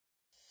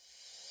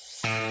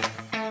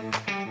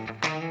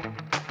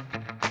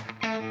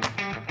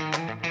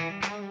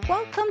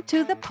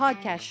to the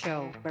podcast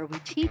show where we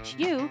teach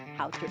you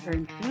how to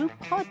earn through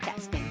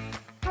podcasting.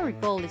 Our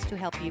goal is to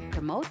help you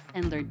promote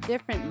and learn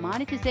different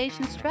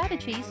monetization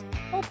strategies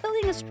while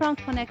building a strong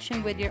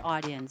connection with your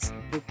audience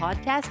through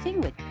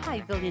podcasting with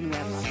Kai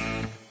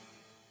Villanueva.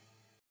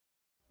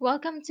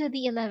 Welcome to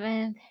the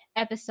 11th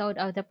episode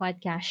of the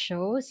podcast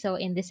show. So,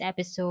 in this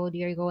episode,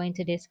 you're going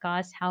to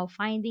discuss how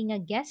finding a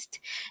guest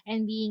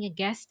and being a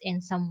guest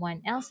in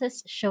someone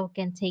else's show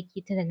can take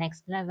you to the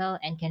next level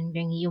and can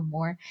bring you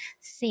more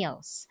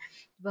sales.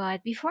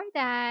 But before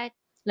that,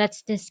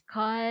 let's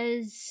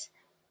discuss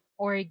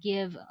or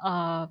give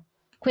a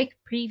quick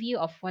preview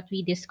of what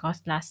we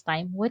discussed last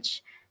time,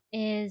 which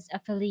is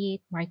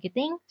affiliate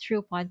marketing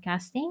through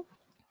podcasting.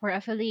 For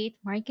affiliate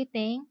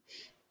marketing,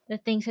 the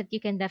things that you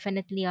can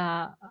definitely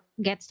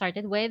get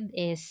started with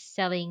is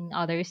selling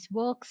others'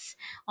 books,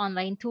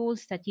 online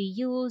tools that you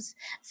use,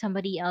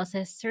 somebody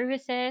else's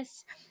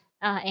services,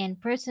 and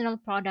personal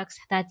products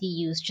that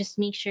you use. Just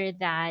make sure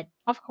that,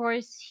 of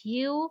course,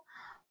 you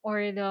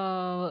or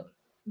the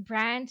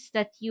brands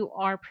that you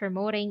are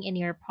promoting in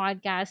your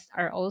podcast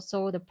are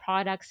also the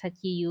products that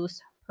you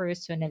use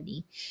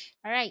personally.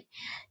 All right.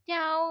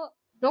 Now,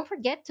 don't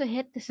forget to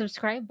hit the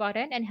subscribe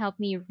button and help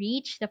me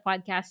reach the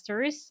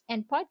podcasters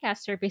and podcast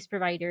service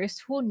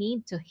providers who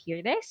need to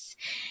hear this.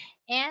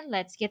 And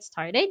let's get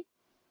started.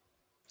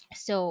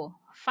 So,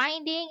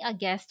 finding a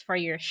guest for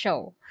your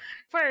show.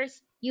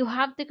 First, you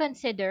have to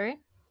consider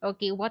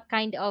okay, what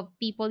kind of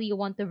people you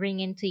want to bring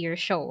into your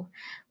show.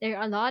 There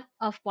are a lot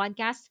of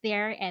podcasts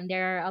there, and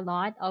there are a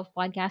lot of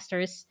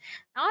podcasters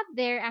out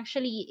there.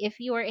 Actually, if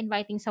you are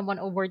inviting someone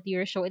over to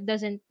your show, it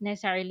doesn't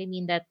necessarily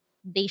mean that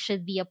they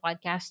should be a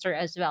podcaster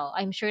as well.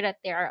 I'm sure that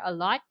there are a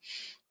lot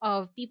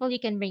of people you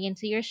can bring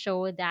into your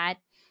show that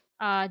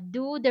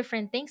do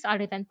different things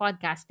other than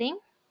podcasting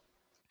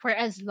for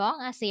as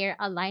long as they are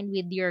aligned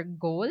with your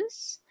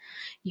goals,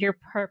 your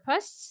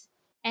purpose,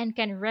 and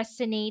can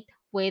resonate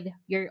with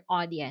your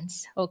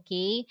audience.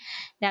 Okay.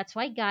 That's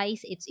why,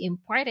 guys, it's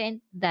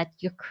important that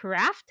you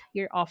craft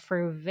your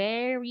offer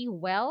very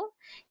well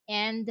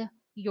and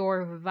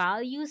your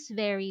values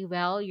very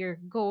well, your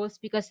goals,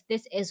 because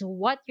this is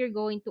what you're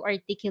going to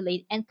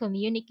articulate and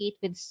communicate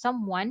with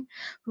someone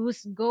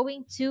who's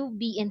going to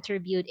be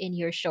interviewed in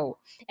your show.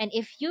 And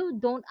if you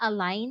don't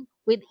align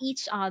with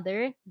each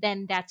other,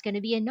 then that's going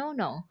to be a no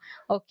no.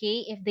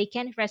 Okay. If they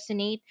can't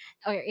resonate,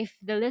 or if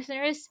the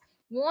listeners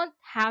won't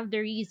have the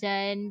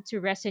reason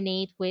to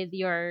resonate with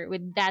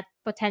that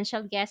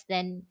potential guest,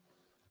 then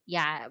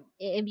yeah,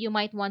 you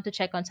might want to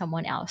check on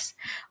someone else.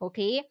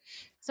 Okay.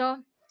 So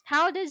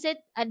how does it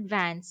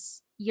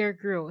advance your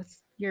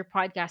growth, your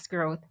podcast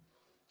growth?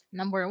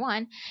 Number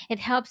one, it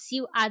helps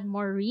you add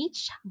more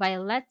reach by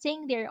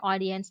letting their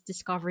audience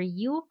discover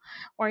you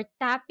or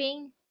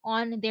tapping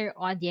on their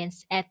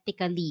audience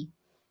ethically.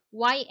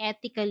 Why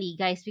ethically,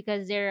 guys?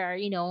 Because there are,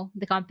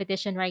 the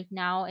competition right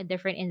now in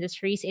different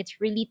industries,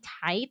 it's really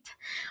tight,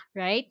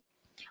 right?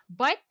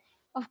 But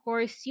of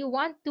course, you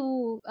want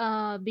to,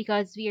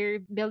 because we're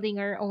building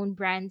our own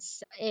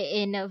brands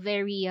in a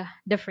very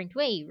different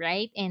way,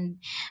 right? And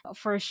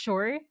for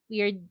sure,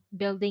 we are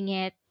building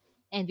it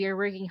and we're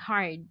working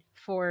hard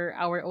for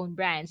our own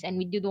brands, and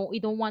we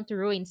don't want to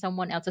ruin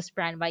someone else's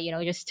brand by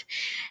just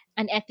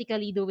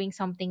unethically doing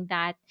something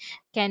that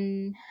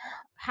can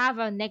have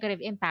a negative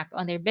impact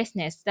on their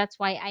business. That's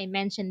why I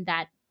mentioned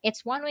that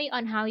it's one way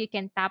on how you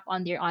can tap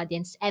on their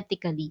audience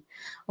ethically.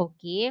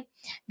 Okay.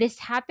 This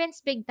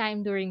happens big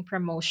time during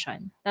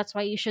promotion. That's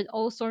why you should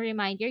also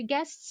remind your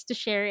guests to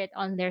share it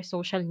on their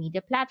social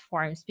media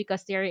platforms,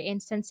 because there are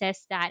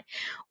instances that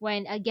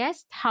when a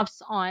guest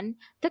hops on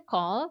the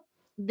call,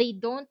 they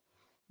don't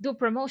do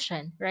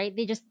promotion, right?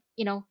 They just,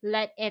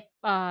 let it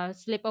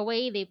slip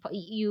away.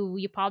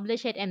 You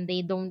publish it and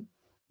they don't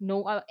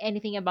know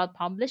anything about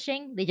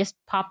publishing. They just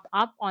popped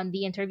up on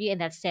the interview and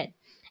that's it.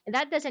 And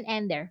that doesn't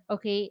end there.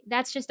 Okay.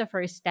 That's just the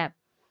first step.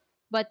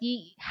 But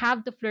you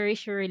have to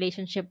flourish your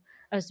relationship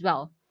as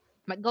well.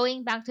 But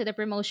going back to the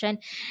promotion,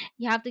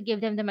 you have to give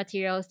them the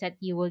materials that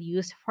you will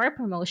use for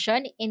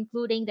promotion,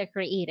 including the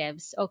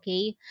creatives.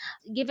 Okay,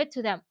 give it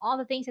to them all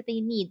the things that they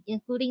need,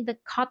 including the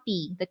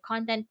copy, the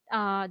content,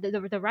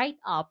 the write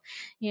up,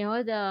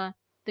 the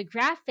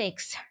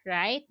graphics,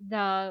 right?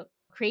 The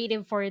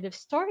creative for the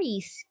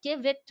stories.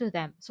 Give it to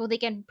them so they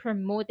can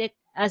promote it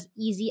as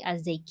easy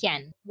as they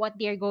can. What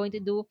they're going to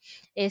do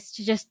is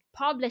to just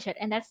publish it,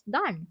 and that's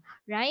done,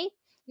 right?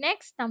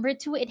 Next, number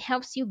two, it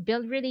helps you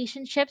build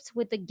relationships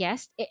with the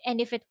guest. And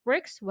if it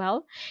works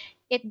well,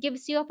 it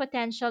gives you a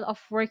potential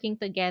of working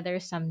together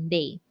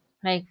someday.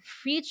 Like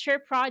future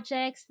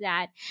projects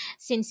that,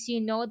 since you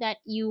know that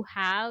you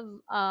have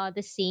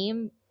the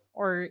same,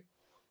 or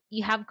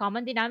you have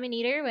common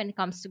denominator when it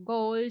comes to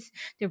goals,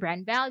 to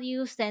brand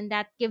values, then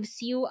that gives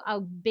you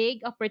a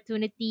big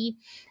opportunity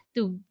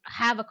to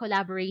have a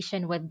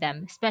collaboration with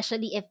them,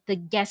 especially if the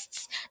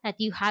guests that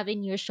you have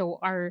in your show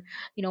are,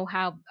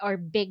 have are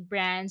big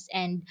brands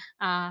and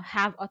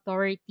have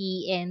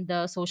authority in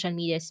the social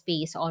media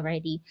space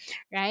already,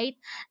 right?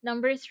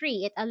 Number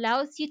three, it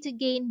allows you to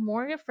gain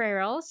more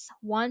referrals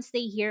once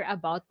they hear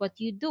about what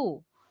you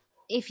do.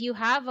 If you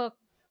have a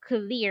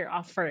clear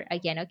offer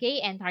again, okay,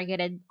 and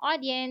targeted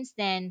audience,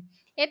 then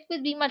it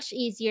would be much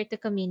easier to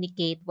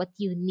communicate what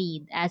you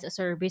need as a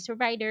service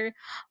provider,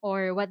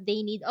 or what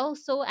they need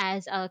also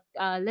as a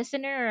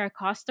listener or a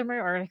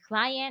customer or a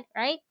client,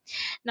 right?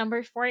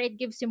 Number four, it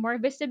gives you more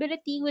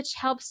visibility, which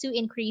helps to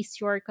increase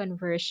your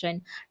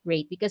conversion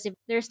rate, because if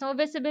there's no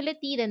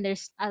visibility, then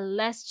there's a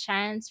less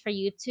chance for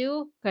you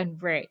to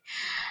convert.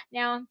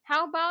 Now,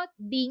 how about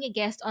being a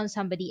guest on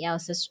somebody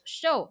else's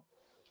show?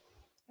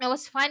 Now,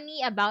 what's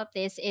funny about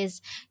this is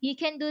you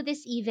can do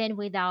this even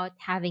without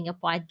having a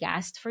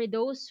podcast. For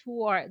those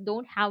who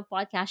don't have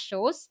podcast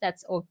shows,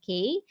 that's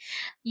okay.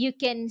 You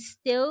can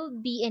still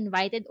be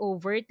invited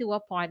over to a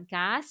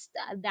podcast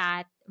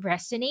that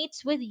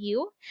resonates with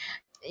you.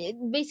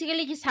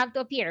 Basically just have to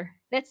appear.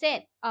 That's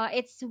it.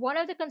 It's one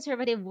of the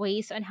conservative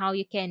ways on how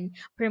you can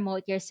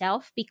promote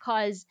yourself,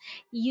 because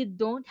you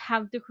don't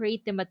have to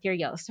create the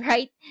materials,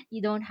 right?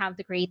 You don't have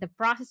to create the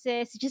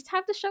processes. You just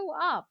have to show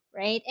up,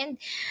 right? And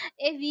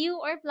if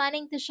you are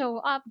planning to show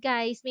up,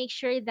 guys, make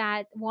sure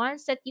that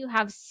once that you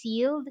have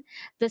sealed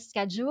the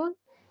schedule,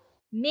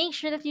 make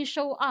sure that you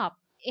show up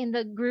in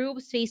the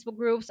groups, Facebook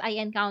groups. I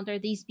encounter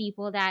these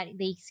people that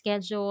they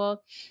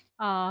schedule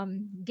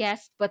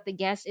guest, but the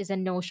guest is a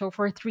no-show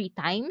for three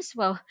times.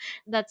 Well,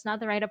 that's not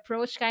the right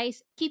approach,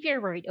 guys. Keep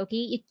your word, okay?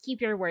 You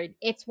keep your word.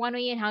 It's one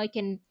way in how you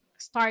can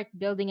start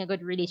building a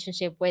good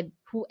relationship with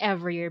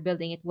whoever you're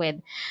building it with.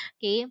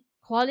 Okay,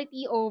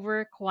 quality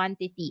over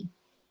quantity.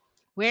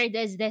 Where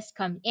does this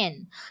come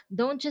in?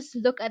 Don't just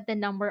look at the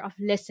number of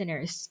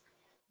listeners,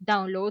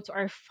 downloads,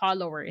 or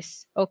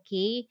followers,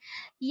 okay?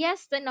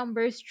 Yes, the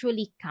numbers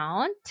truly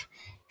count,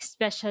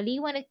 especially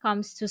when it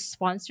comes to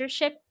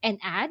sponsorship and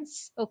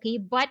ads, okay?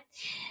 But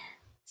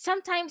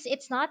sometimes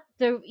it's not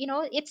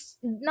it's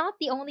not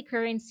the only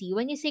currency.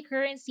 When you say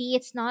currency,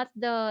 it's not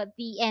the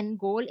end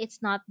goal,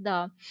 it's not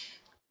the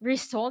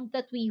result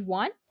that we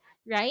want,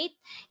 right?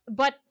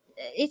 But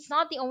it's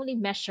not the only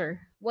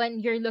measure when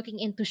you're looking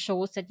into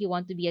shows that you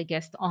want to be a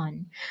guest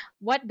on.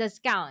 What does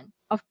count?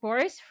 Of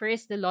course,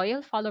 first, the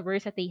loyal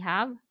followers that they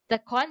have, the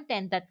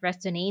content that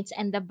resonates,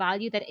 and the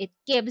value that it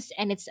gives,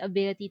 and its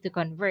ability to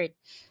convert.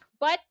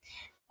 But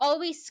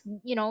always,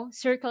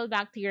 circle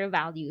back to your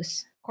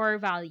values, core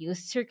values,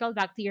 circle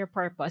back to your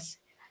purpose.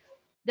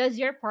 Does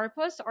your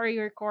purpose or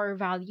your core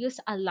values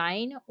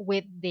align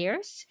with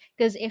theirs?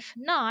 Because if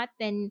not,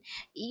 then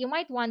you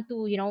might want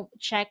to,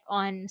 check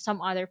on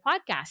some other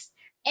podcast.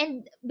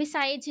 And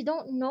besides, you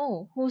don't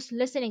know who's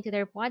listening to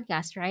their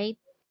podcast, right?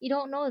 You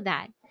don't know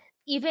that.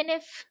 Even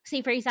if,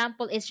 say, for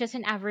example, it's just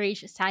an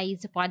average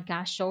size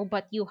podcast show,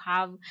 but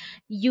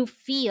you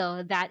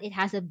feel that it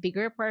has a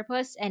bigger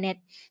purpose and it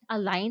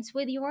aligns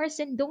with yours,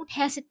 and don't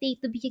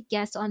hesitate to be a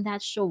guest on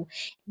that show.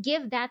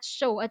 Give that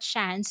show a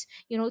chance,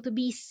 to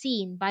be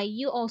seen by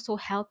you also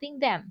helping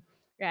them,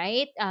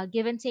 right?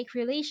 Give and take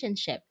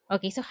relationship.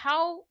 Okay, so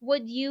how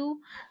would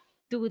you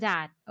do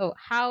that? Oh,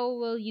 how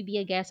will you be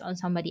a guest on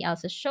somebody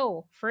else's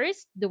show?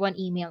 First, do an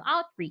email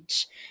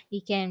outreach.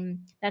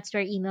 That's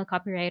where email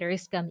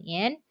copywriters come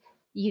in.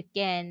 You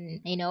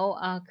can,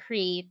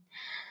 create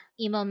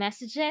email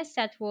messages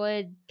that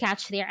would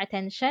catch their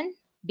attention.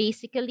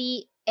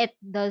 Basically, it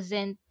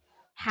doesn't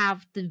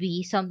have to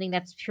be something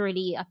that's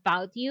purely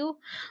about you.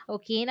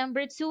 Okay,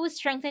 number two,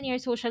 strengthen your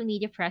social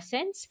media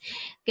presence,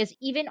 because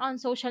even on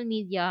social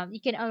media,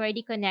 you can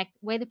already connect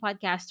with the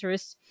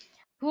podcasters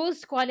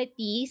whose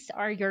qualities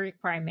are your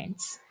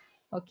requirements.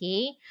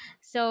 Okay,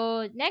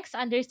 so next,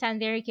 understand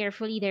very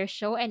carefully their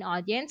show and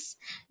audience,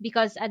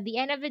 because at the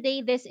end of the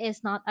day, this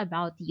is not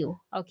about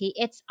you. Okay,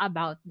 it's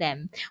about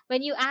them.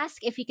 When you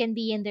ask if you can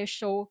be in their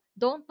show,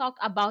 don't talk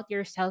about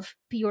yourself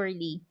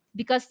purely,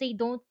 because they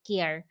don't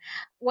care.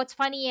 What's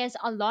funny is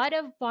a lot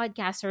of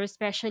podcasters,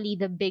 especially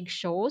the big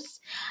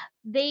shows,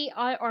 they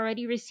are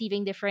already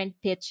receiving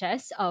different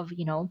pitches of,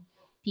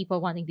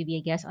 people wanting to be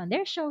a guest on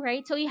their show,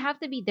 right? So you have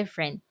to be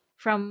different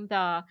from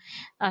the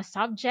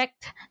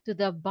subject to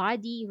the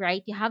body,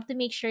 right? You have to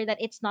make sure that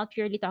it's not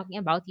purely talking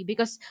about you,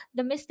 because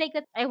the mistake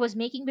that I was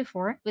making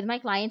before with my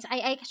clients, I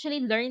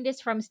actually learned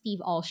this from Steve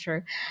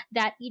Alsher,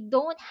 that you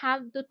don't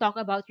have to talk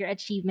about your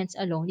achievements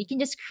alone. You can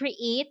just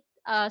create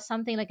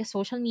something like a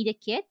social media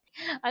kit,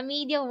 a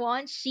media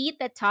one sheet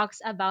that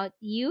talks about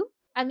you,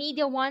 a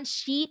media one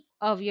sheet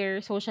of your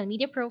social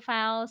media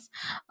profiles,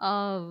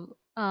 of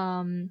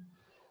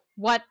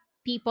what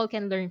people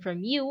can learn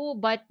from you.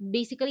 But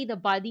basically, the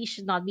body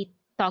should not be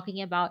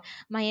talking about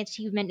my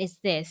achievement is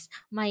this,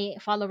 my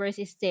followers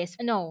is this.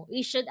 No,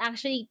 we should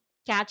actually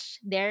catch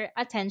their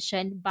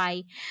attention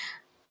by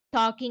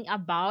talking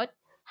about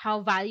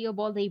how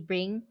valuable they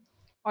bring,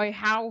 or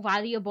how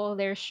valuable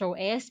their show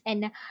is,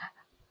 and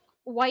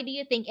why do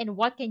you think and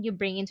what can you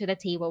bring into the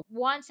table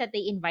once that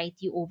they invite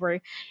you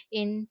over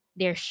in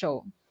their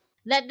show?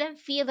 Let them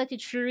feel that you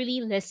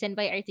truly listen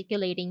by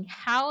articulating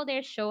how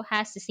their show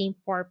has the same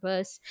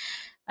purpose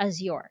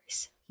as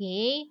yours.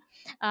 Okay.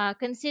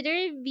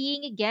 Consider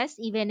being a guest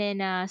even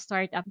in a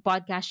startup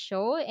podcast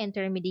show,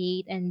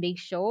 intermediate and big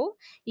show.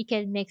 You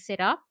can mix it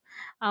up.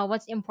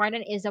 What's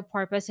important is the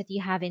purpose that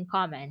you have in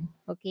common.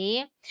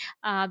 Okay.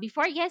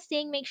 Before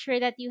guesting, make sure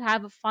that you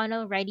have a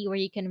funnel ready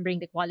where you can bring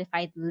the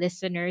qualified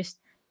listeners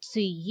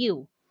to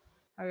you.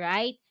 All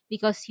right.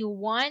 Because you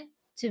want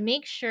to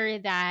make sure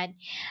that,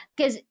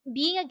 because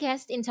being a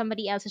guest in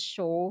somebody else's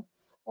show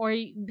or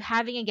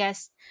having a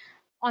guest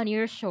on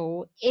your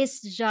show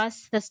is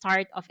just the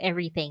start of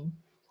everything.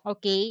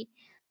 Okay?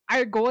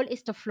 Our goal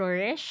is to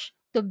flourish,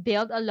 to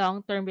build a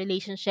long term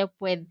relationship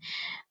with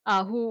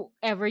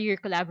whoever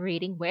you're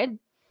collaborating with,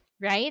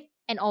 right?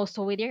 And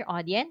also with your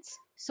audience.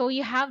 So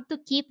you have to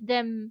keep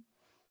them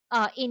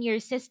in your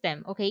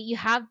system. Okay, you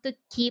have to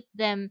keep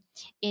them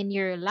in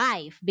your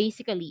life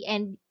basically,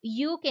 and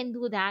you can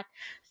do that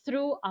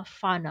through a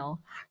funnel,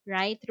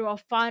 right? Through a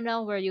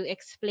funnel where you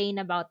explain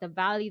about the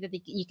value that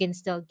you can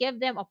still give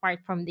them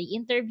apart from the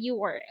interview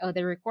or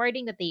the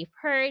recording that they've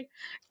heard.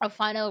 A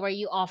funnel where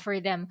you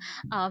offer them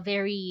a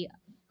very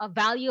a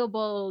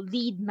valuable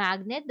lead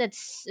magnet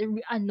that's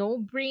a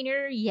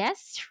no-brainer.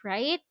 Yes,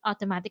 right?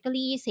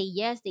 Automatically say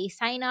yes, they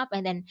sign up,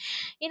 and then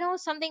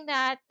something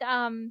that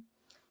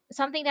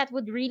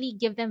would really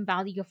give them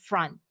value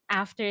front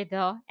after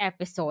the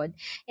episode.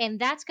 And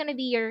that's going to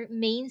be your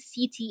main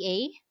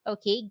CTA.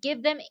 Okay.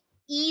 Give them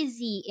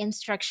easy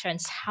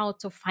instructions how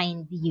to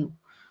find you.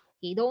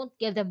 Okay. Don't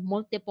give them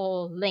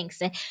multiple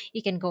links.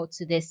 You can go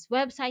to this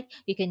website,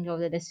 you can go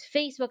to this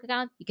Facebook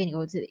account, you can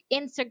go to the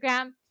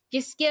Instagram.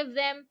 Just give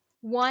them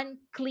one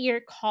clear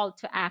call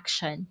to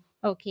action.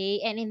 Okay.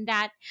 And in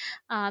that,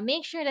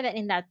 make sure that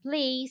in that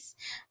place,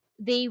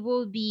 they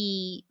will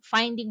be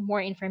finding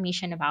more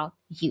information about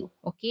you.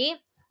 Okay.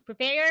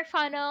 Prepare your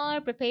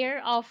funnel, prepare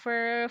your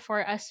offer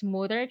for a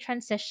smoother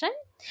transition.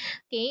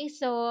 Okay.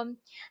 So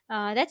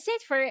that's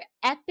it for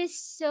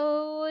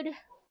episode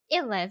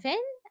 11.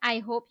 I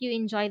hope you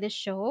enjoy the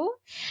show.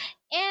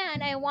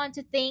 And I want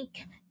to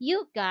thank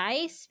you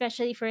guys,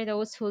 especially for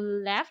those who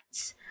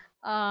left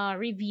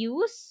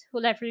reviews,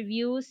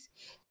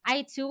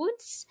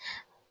 iTunes.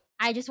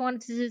 I just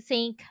wanted to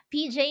thank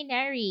PJ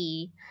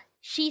Neri.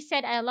 She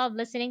said, I love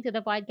listening to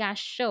the podcast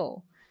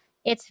show.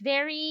 It's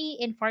very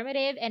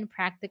informative and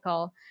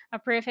practical, a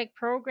perfect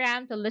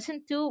program to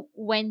listen to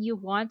when you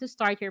want to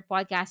start your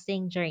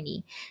podcasting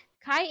journey.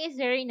 Kai is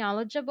very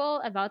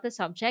knowledgeable about the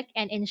subject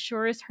and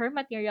ensures her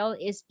material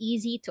is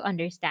easy to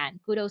understand.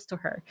 Kudos to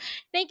her.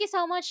 Thank you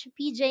so much,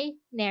 PJ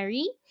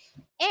Neri.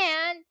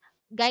 And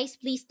guys,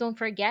 please don't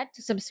forget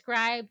to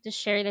subscribe, to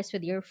share this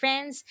with your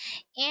friends,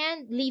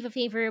 and leave a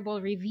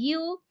favorable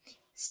review.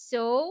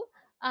 So,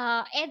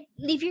 and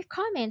leave your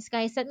comments,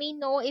 guys. Let me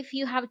know if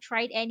you have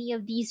tried any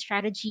of these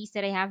strategies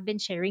that I have been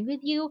sharing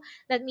with you.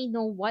 Let me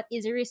know what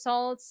is the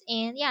results,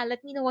 and yeah,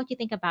 let me know what you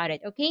think about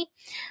it. Okay.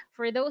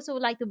 For those who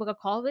would like to book a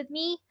call with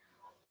me,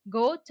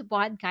 go to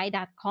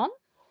podguy.com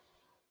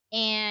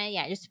and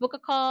yeah, just book a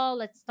call.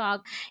 Let's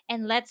talk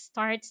and let's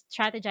start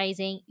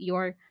strategizing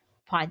your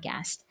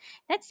podcast.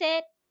 That's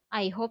it.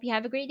 I hope you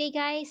have a great day,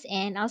 guys,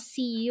 and I'll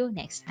see you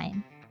next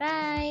time.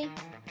 Bye.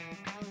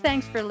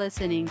 Thanks for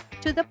listening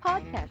to the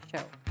podcast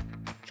show.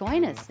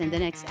 Join us in the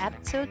next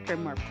episode for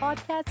more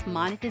podcast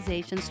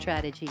monetization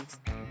strategies.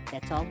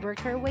 Let's all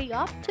work our way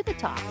up to the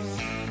top.